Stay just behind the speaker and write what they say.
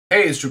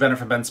Hey, it's Drew Bennett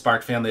from Ben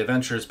Spark Family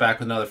Adventures back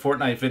with another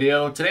Fortnite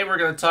video. Today we're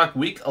going to talk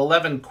Week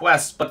 11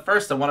 quests, but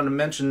first I wanted to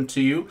mention to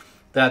you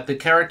that the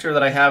character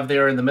that I have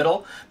there in the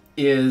middle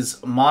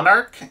is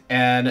Monarch,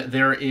 and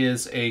there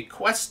is a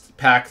quest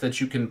pack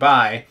that you can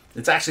buy.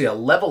 It's actually a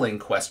leveling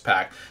quest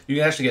pack. You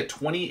can actually get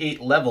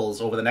 28 levels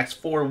over the next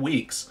 4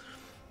 weeks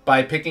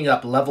by picking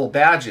up level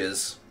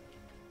badges,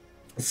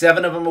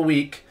 7 of them a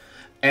week,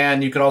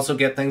 and you can also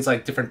get things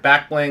like different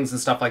back blings and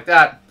stuff like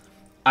that.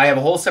 I have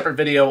a whole separate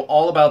video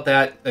all about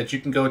that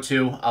you can go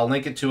to. I'll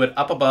link it to it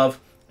up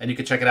above, and you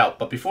can check it out.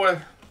 But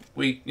before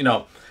we,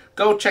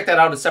 go check that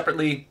out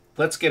separately,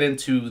 let's get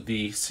into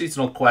the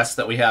seasonal quests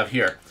that we have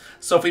here.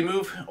 So if we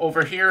move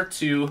over here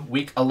to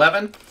Week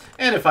 11,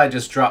 and if I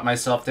just drop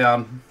myself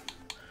down,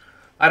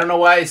 I don't know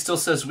why it still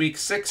says Week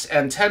 6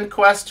 and 10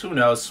 quest, who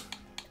knows?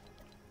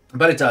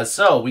 But it does.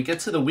 So we get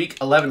to the Week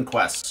 11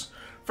 quests.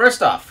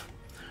 First off,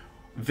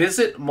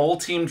 visit mole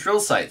team drill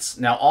sites.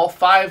 Now all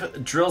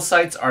 5 drill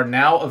sites are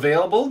now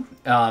available.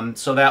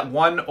 So that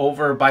one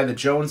over by the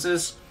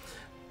Joneses,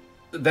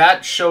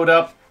 that showed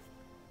up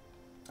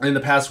in the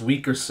past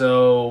week or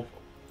so.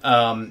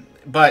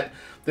 But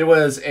there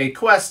was a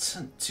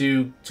quest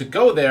to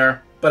go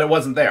there, but it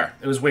wasn't there.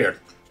 It was weird.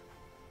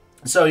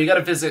 So you got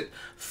to visit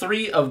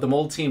 3 of the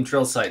mole team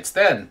drill sites.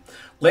 Then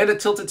land at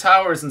Tilted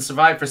Towers and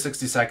survive for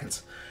 60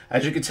 seconds.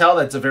 As you can tell,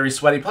 that's a very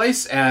sweaty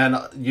place, and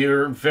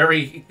you're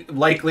very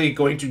likely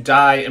going to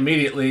die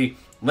immediately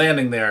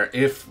landing there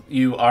if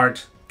you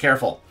aren't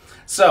careful.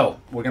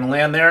 So, we're going to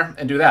land there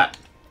and do that.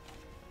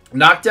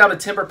 Knock down a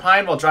timber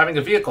pine while driving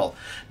a vehicle.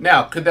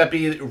 Now, could that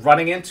be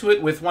running into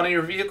it with one of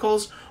your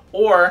vehicles,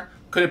 or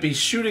could it be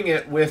shooting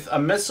it with a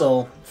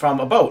missile from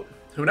a boat?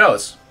 Who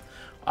knows?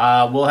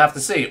 We'll have to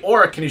see.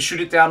 Or can you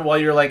shoot it down while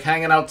you're like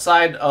hanging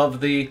outside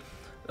of the,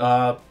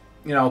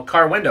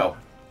 car window?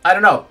 I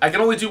don't know. I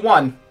can only do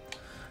one.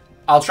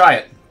 I'll try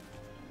it.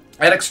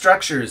 Edit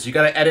structures. You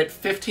got to edit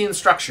 15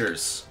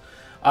 structures.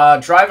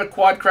 Drive a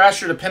quad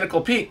crasher to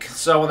Pinnacle Peak.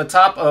 So on the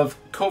top of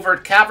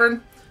Covert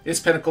Cavern is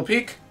Pinnacle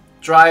Peak.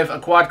 Drive a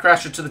quad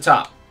crasher to the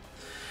top.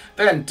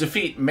 Then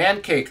defeat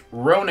Mancake,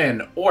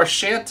 Ronin, or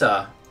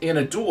Shanta in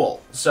a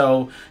duel.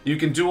 So you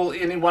can duel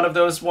any one of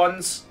those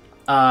ones.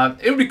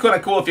 It would be kind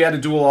of cool if you had to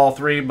duel all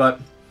 3, but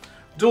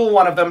duel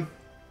one of them.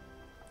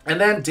 And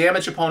then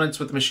damage opponents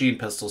with the machine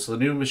pistol. So the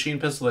new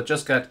machine pistol that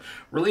just got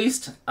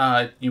released,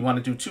 you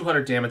want to do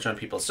 200 damage on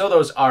people. So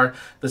those are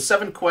the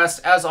 7 quests.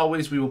 As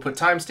always, we will put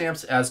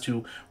timestamps as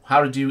to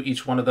how to do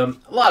each one of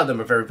them. A lot of them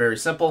are very, very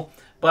simple.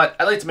 But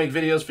I like to make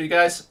videos for you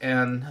guys,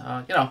 and,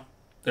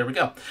 there we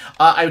go.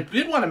 I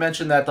did want to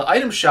mention that the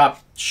item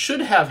shop should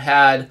have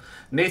had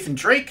Nathan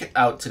Drake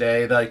out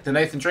today, like the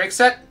Nathan Drake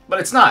set, but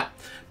it's not.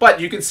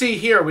 But you can see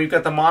here, we've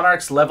got the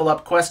Monarch's Level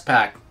Up Quest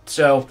Pack.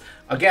 So,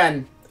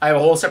 again, I have a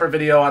whole separate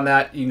video on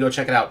that. You can go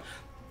check it out.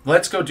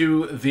 Let's go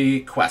do the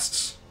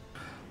quests.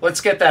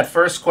 Let's get that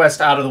first quest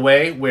out of the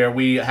way, where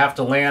we have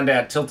to land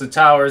at Tilted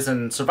Towers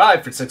and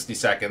survive for 60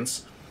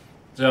 seconds.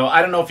 So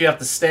I don't know if you have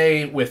to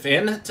stay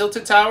within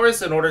Tilted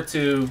Towers in order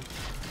to,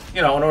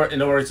 in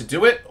order to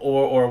do it,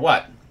 or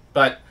what.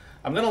 But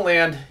I'm going to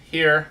land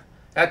here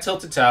at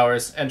Tilted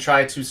Towers and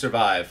try to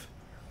survive.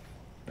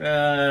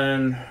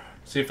 And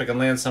see if I can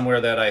land somewhere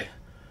that I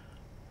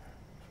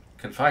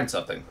can find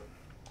something.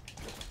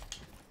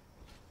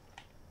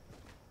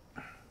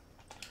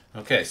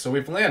 Okay, so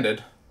we've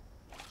landed.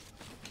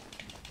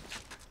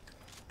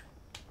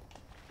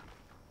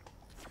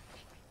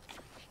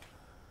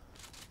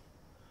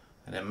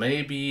 And it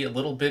may be a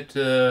little bit,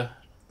 so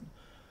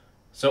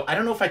I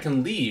don't know if I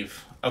can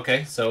leave.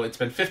 Okay, so it's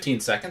been 15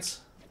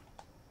 seconds.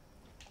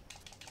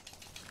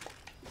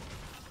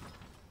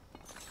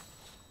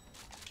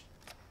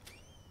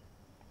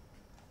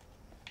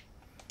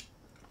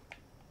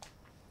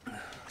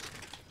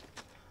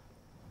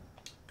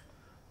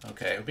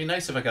 Okay, it would be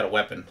nice if I got a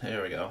weapon.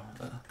 There we go.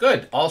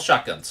 Good, all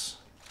shotguns.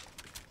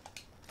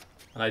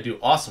 And I do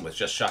awesome with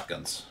just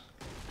shotguns.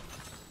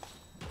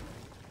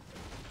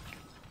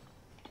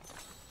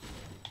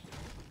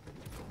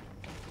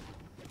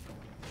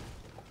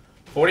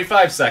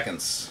 "45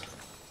 seconds.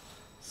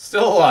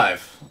 Still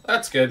alive.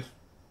 That's good.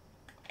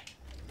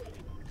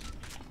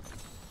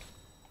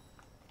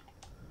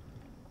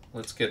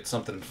 Let's get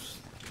something.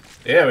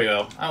 There we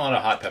go. I want a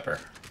hot pepper.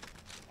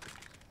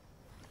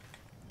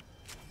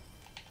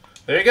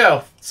 There you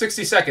go.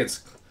 60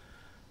 seconds.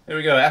 There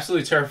we go.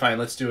 Absolutely terrifying.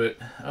 Let's do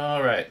it.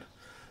 All right.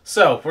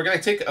 So, we're going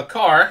to take a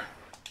car.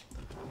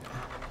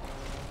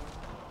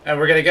 And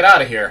we're going to get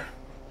out of here.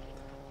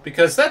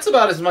 Because that's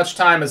about as much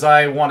time as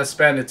I want to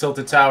spend at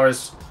Tilted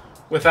Towers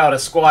without a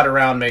squad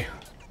around me.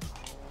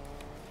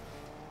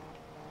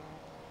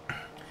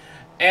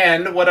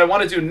 And what I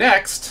want to do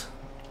next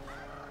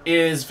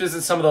is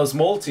visit some of those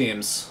mole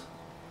teams.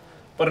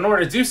 But in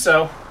order to do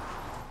so,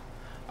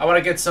 I want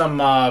to get some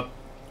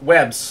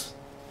webs.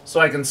 So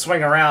I can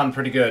swing around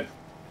pretty good.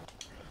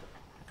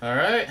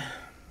 Alright.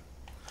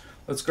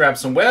 Let's grab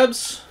some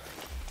webs.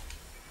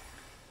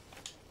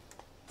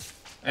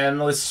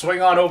 And let's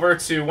swing on over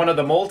to one of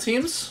the mole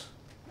teams.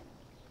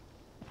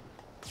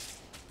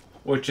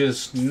 which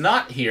is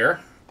not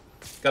here.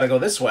 Gotta go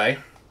this way.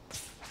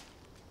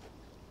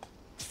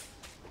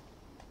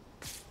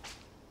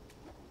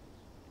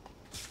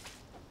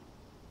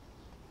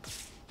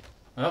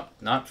 Oh,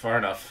 not far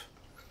enough.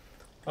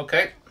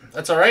 Okay,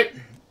 that's alright.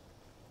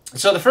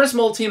 So the first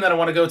mole team that I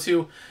want to go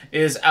to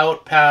is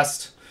out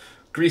past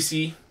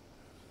Greasy.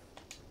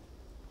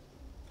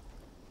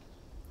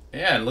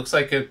 Yeah, it looks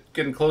like it's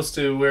getting close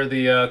to where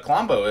the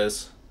Colombo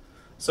is.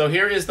 So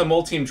here is the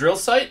mole team drill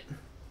site.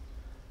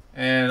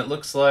 And it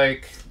looks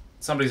like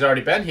somebody's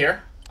already been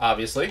here,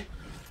 obviously.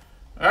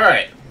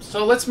 Alright,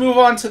 so let's move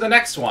on to the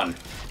next one.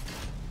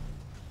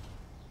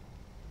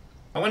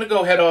 I'm going to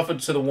go head off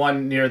to the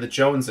one near the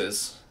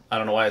Joneses. I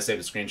don't know why I saved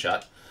a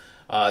screenshot.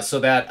 So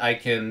that I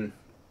can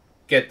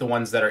get the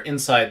ones that are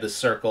inside the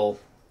circle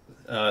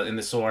in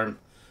the storm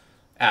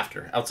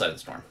outside the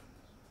storm.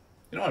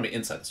 You don't want to be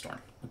inside the storm.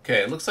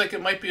 Okay, it looks like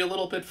it might be a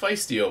little bit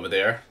feisty over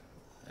there,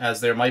 as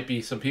there might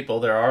be some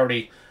people. They're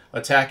already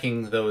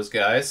attacking those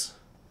guys.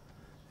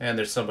 And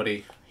there's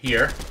somebody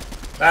here.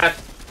 That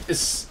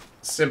is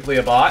simply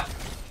a bot.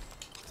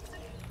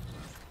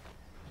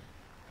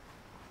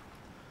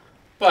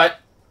 But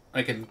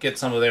I can get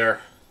some of their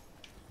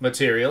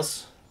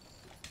materials.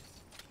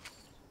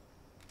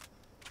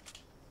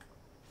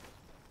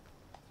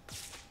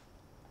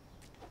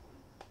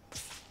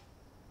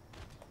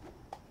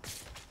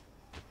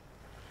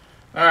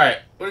 Alright,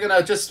 we're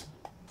gonna just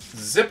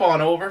zip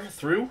on over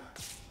through.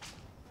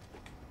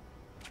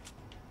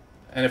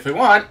 And if we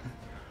want,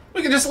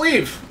 we can just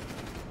leave.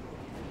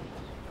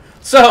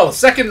 So,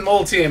 second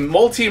Mole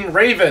Team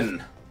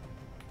Raven.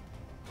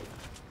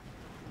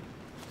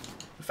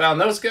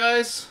 Found those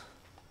guys.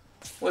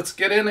 Let's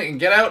get in and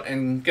get out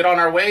and get on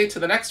our way to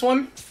the next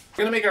one.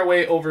 We're gonna make our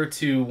way over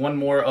to one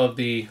more of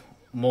the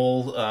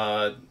Mole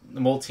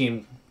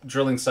Team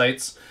drilling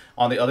sites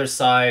on the other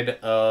side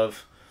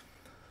of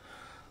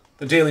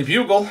the Daily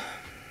Bugle.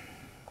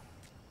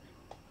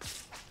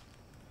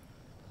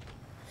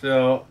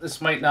 So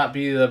this might not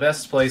be the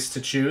best place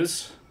to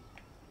choose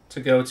to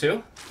go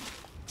to.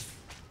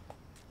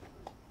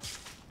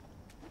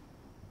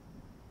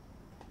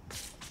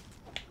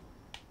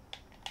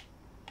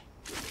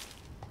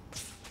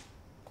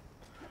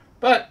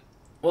 But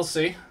we'll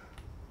see.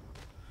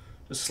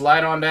 Just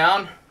slide on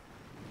down.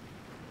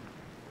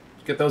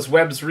 Get those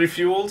webs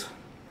refueled.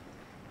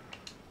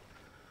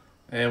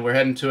 And we're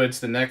heading towards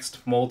the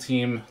next Mole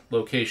Team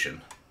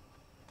location.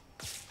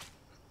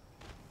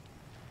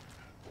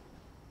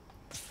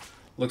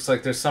 Looks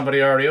like there's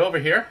somebody already over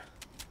here.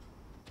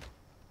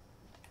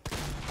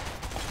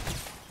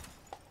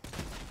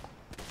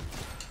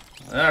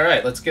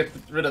 Alright, let's get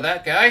rid of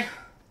that guy.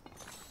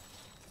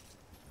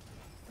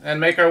 And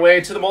make our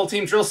way to the Mole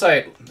Team drill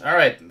site.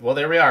 Alright, well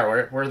there we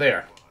are. We're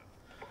there.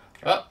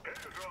 Oh.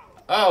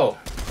 Oh.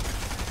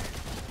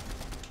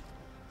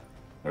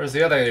 Where's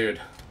the other dude?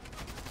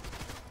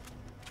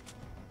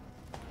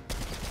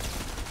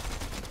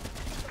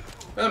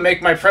 I'm gonna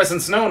make my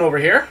presence known over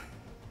here.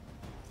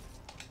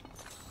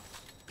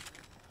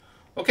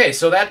 Okay,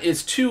 so that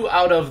is 2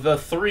 out of the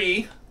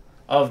 3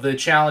 of the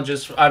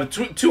challenges. 2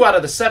 out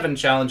of the 7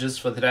 challenges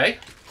for today.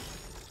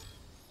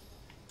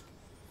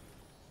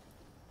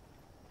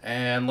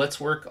 And let's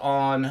work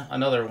on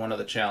another one of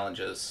the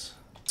challenges.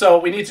 So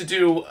we need to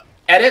do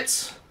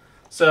edits.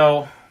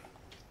 So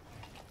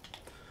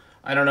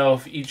I don't know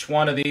if each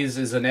one of these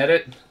is an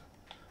edit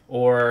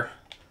or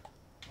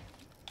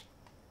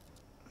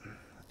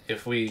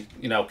if we,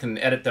 can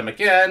edit them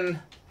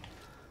again.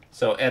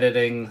 So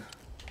editing,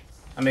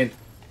 I mean,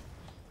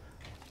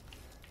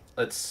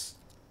 let's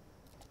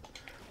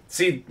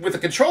see, with the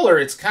controller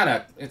it's kind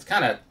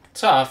of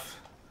tough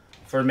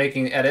for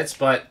making edits,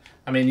 but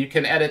I mean, you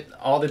can edit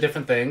all the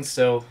different things.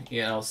 So,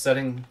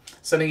 sending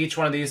each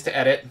one of these to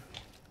edit.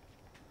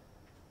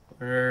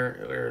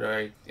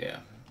 Where'd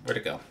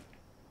it go?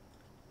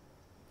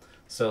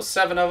 So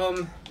 7 of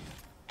them.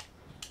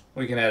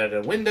 We can edit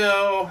a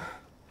window.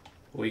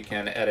 We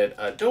can edit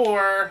a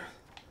door.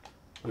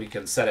 We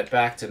can set it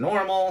back to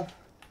normal.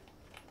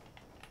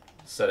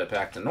 Set it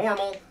back to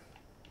normal.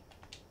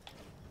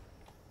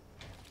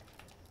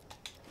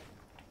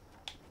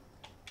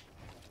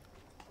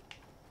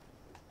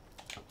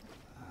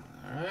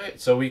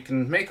 Alright, so we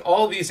can make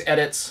all these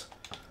edits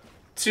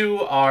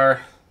to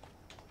our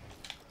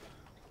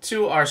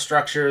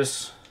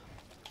structures.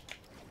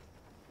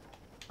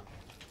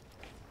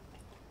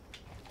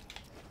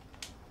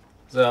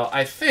 So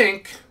I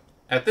think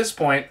at this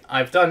point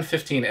I've done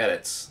 15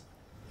 edits.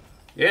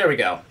 There we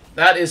go.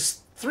 That is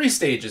 3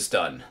 stages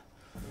done.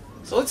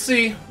 So let's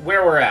see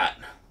where we're at.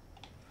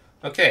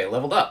 Okay,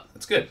 leveled up.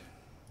 That's good.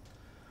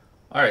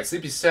 Alright,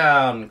 Sleepy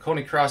Sound,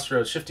 Coney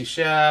Crossroads, Shifty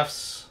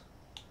Shafts.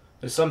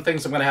 There's some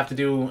things I'm going to have to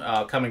do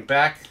coming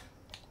back.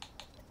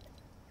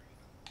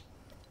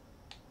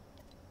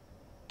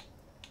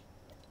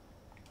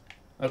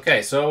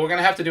 Okay, so we're going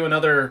to have to do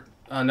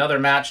another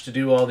match to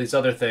do all these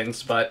other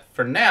things, but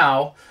for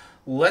now,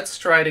 let's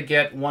try to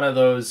get one of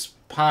those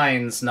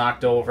pines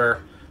knocked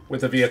over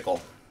with a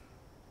vehicle.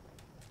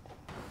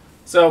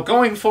 So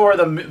going for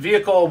the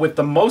vehicle with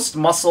the most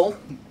muscle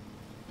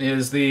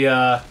is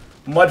the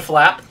mud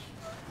flap.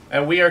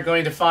 And we are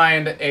going to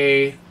find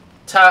a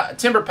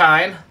timber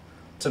pine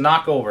to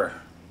knock over.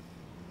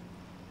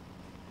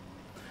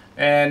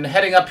 And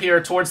heading up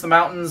here towards the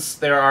mountains,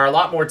 there are a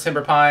lot more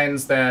timber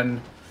pines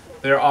than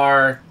there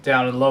are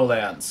down in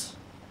lowlands.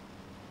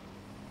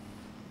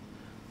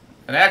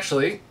 And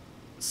actually,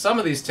 some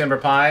of these timber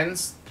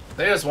pines,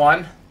 there's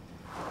one.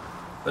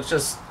 Let's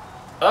just...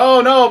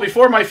 Oh no,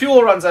 before my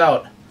fuel runs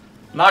out.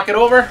 Knock it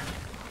over.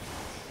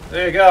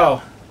 There you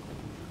go.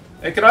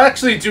 It can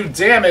actually do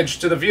damage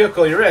to the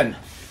vehicle you're in.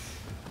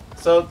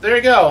 So, there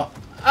you go.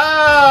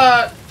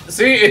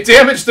 See, it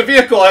damaged the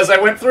vehicle as I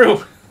went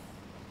through.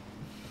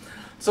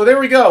 So there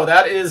we go.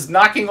 That is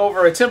knocking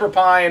over a timber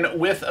pine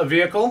with a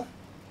vehicle.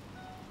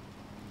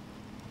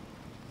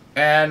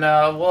 And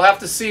we'll have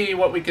to see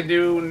what we can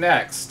do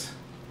next.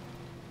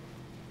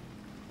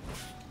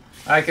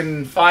 I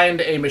can find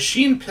a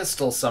machine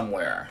pistol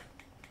somewhere.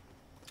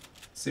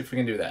 See if we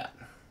can do that.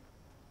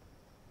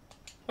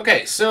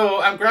 Okay,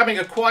 so I'm grabbing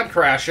a quad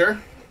crasher.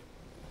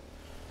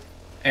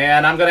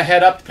 And I'm going to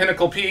head up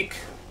Pinnacle Peak,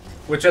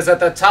 which is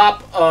at the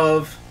top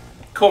of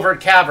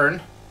Covert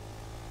Cavern.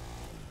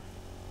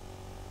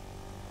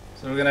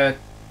 So we're going to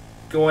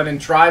go in and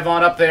drive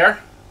on up there.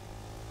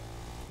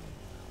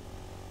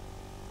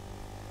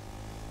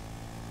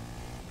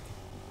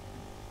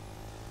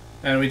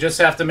 And we just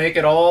have to make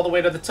it all the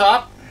way to the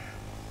top.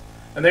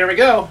 And there we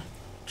go.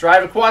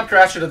 Drive a quad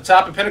crasher to the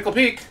top of Pinnacle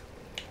Peak.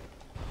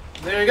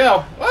 There you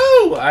go.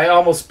 Woo! I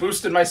almost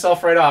boosted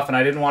myself right off, and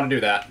I didn't want to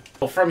do that.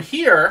 Well, from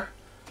here,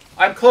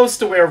 I'm close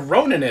to where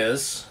Ronan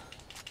is.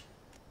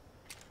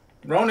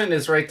 Ronan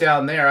is right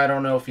down there. I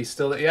don't know if he's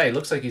still there. Yeah, he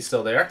looks like he's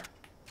still there.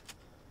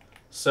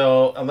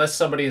 So, unless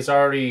somebody has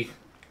already,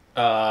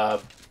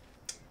 dueled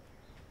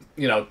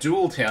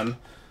him,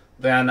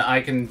 then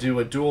I can do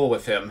a duel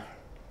with him.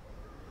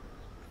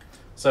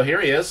 So,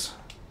 here he is.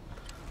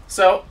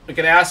 So, we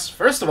can ask,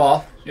 first of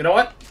all, you know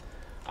what?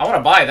 I want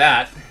to buy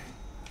that.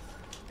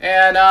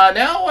 And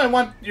now I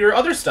want your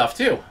other stuff,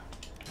 too.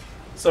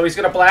 So, he's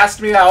going to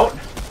blast me out.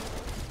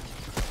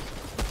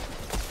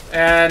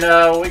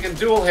 And we can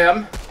duel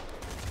him.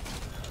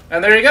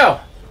 And there you go.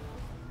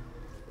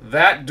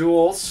 That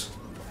duels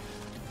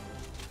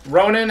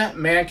Ronan,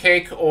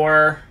 Mancake,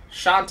 or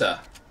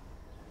Shanta.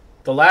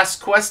 The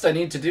last quest I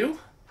need to do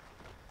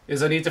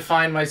is I need to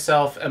find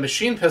myself a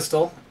machine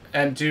pistol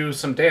and do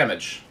some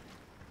damage.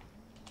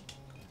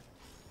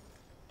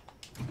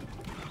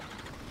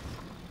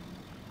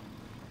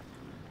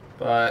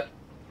 But...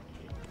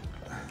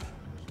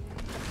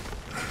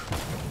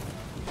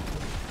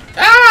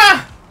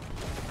 Ah!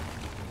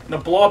 I'm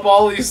gonna blow up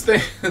all these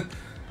things.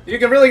 You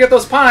can really get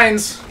those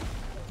pines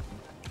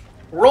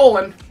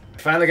rolling.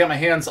 Finally got my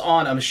hands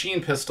on a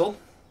machine pistol.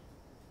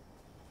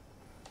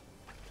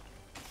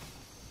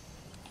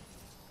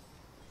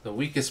 The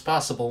weakest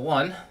possible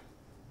one.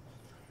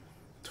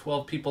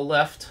 12 people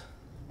left.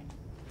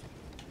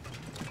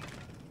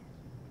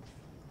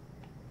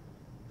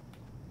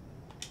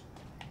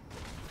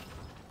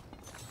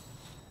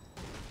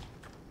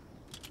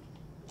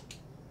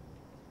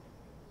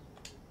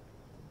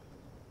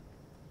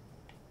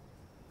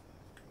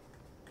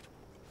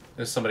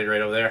 There's somebody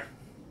right over there.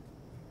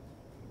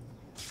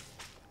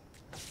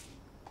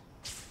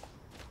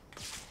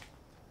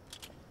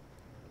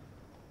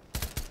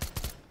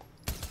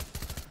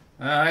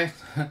 Alright.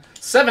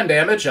 7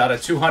 damage out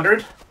of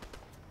 200.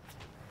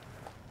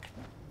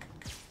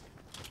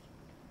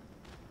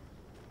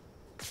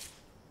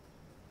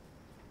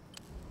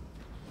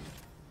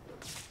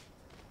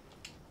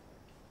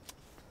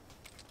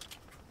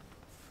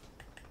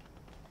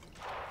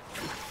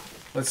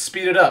 Let's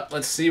speed it up.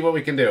 Let's see what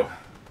we can do.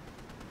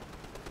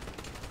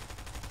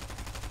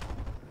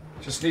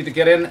 Just need to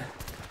get in.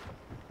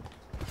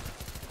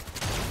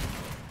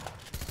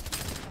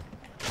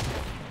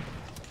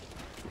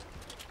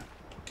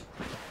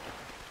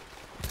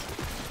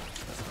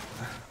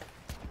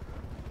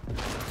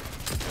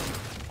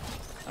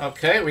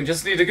 Okay, we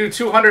just need to do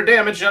 200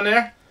 damage on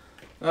there.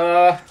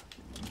 I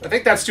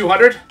think that's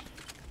 200.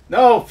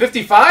 No,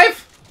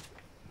 55?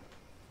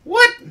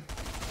 What?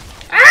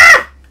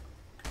 Ah!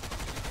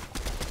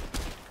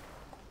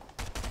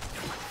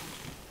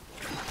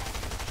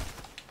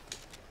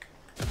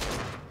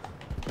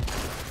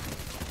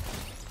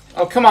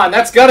 Oh, come on,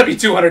 that's gotta be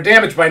 200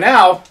 damage by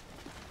now.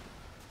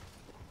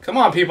 Come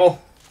on,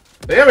 people.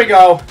 There we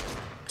go.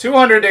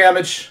 200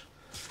 damage.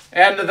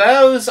 And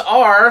those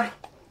are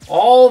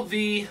all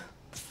the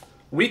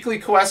weekly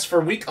quests for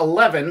week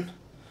 11.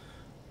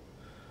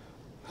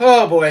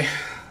 Oh boy.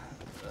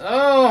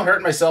 Oh,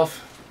 hurt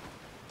myself.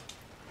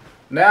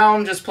 Now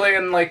I'm just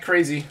playing like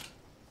crazy.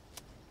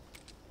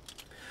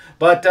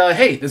 But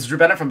hey, this is Drew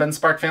Bennett from Ben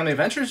Spark Family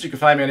Adventures. You can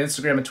find me on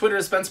Instagram and Twitter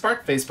as Ben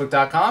Spark,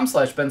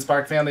 Facebook.com/Ben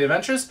Spark Family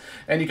Adventures,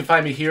 and you can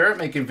find me here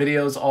making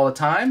videos all the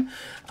time.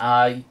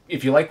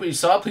 If you like what you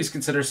saw, please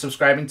consider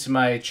subscribing to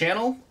my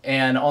channel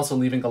and also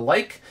leaving a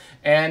like.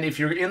 And if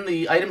you're in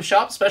the item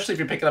shop, especially if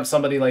you're picking up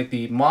somebody like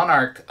the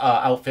Monarch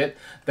outfit,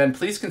 then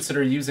please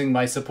consider using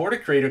my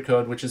supported creator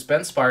code, which is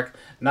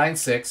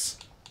BenSpark96.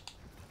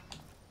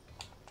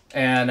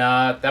 And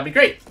that'd be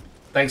great.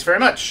 Thanks very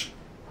much.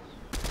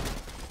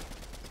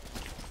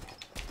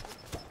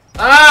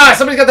 Ah!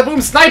 Somebody's got the boom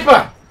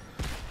sniper!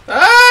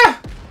 Ah!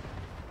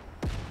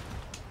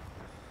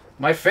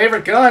 My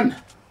favorite gun.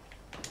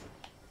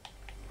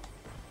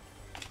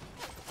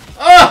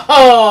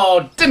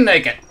 Oh! Didn't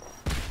make it.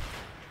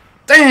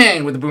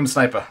 Dang, with the boom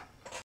sniper.